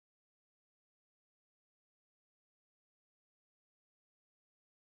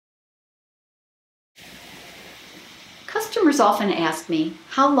Customers often ask me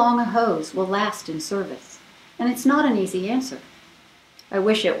how long a hose will last in service, and it's not an easy answer. I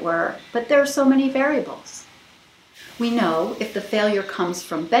wish it were, but there are so many variables. We know if the failure comes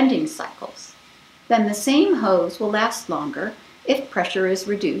from bending cycles, then the same hose will last longer if pressure is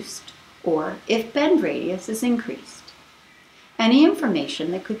reduced or if bend radius is increased. Any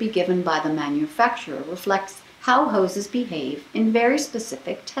information that could be given by the manufacturer reflects how hoses behave in very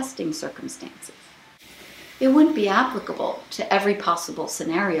specific testing circumstances. It wouldn't be applicable to every possible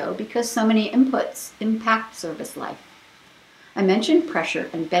scenario because so many inputs impact service life. I mentioned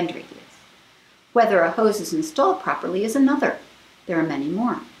pressure and bend radius. Whether a hose is installed properly is another. There are many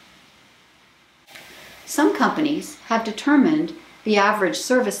more. Some companies have determined the average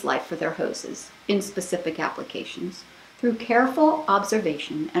service life for their hoses in specific applications through careful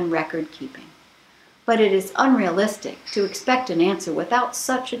observation and record keeping. But it is unrealistic to expect an answer without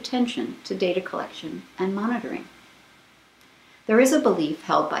such attention to data collection and monitoring. There is a belief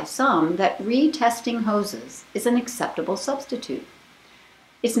held by some that retesting hoses is an acceptable substitute.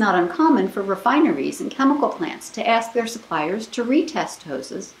 It's not uncommon for refineries and chemical plants to ask their suppliers to retest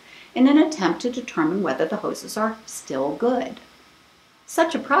hoses in an attempt to determine whether the hoses are still good.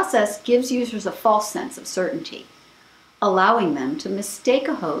 Such a process gives users a false sense of certainty, allowing them to mistake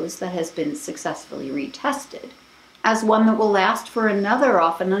a hose that has been successfully retested as one that will last for another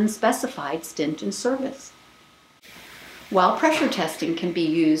often unspecified stint in service. While pressure testing can be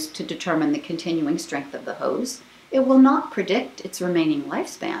used to determine the continuing strength of the hose, it will not predict its remaining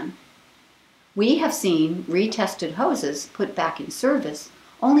lifespan. We have seen retested hoses put back in service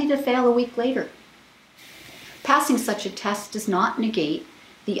only to fail a week later. Passing such a test does not negate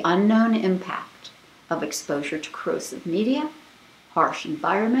the unknown impact of exposure to corrosive media, harsh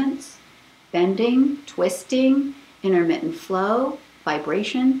environments, bending, twisting, intermittent flow,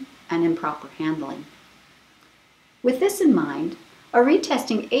 vibration, and improper handling. With this in mind, a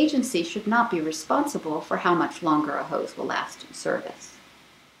retesting agency should not be responsible for how much longer a hose will last in service.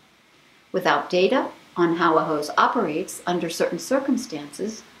 Without data on how a hose operates under certain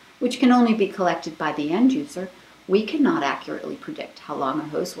circumstances, which can only be collected by the end user, we cannot accurately predict how long a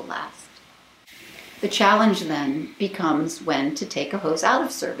hose will last. The challenge then becomes when to take a hose out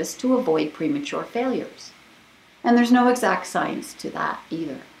of service to avoid premature failures. And there's no exact science to that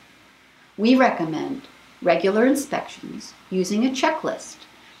either. We recommend regular inspections using a checklist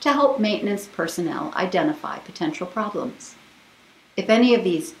to help maintenance personnel identify potential problems. If any of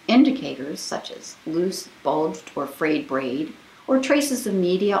these indicators, such as loose, bulged, or frayed braid, or traces of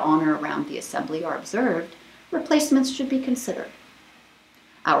media on or around the assembly are observed, replacements should be considered.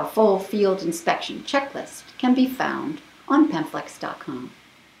 Our full field inspection checklist can be found on Penflex.com.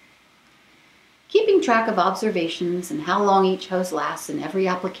 Keeping track of observations and how long each hose lasts in every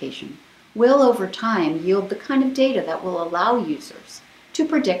application will over time yield the kind of data that will allow users to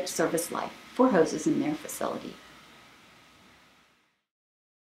predict service life for hoses in their facility.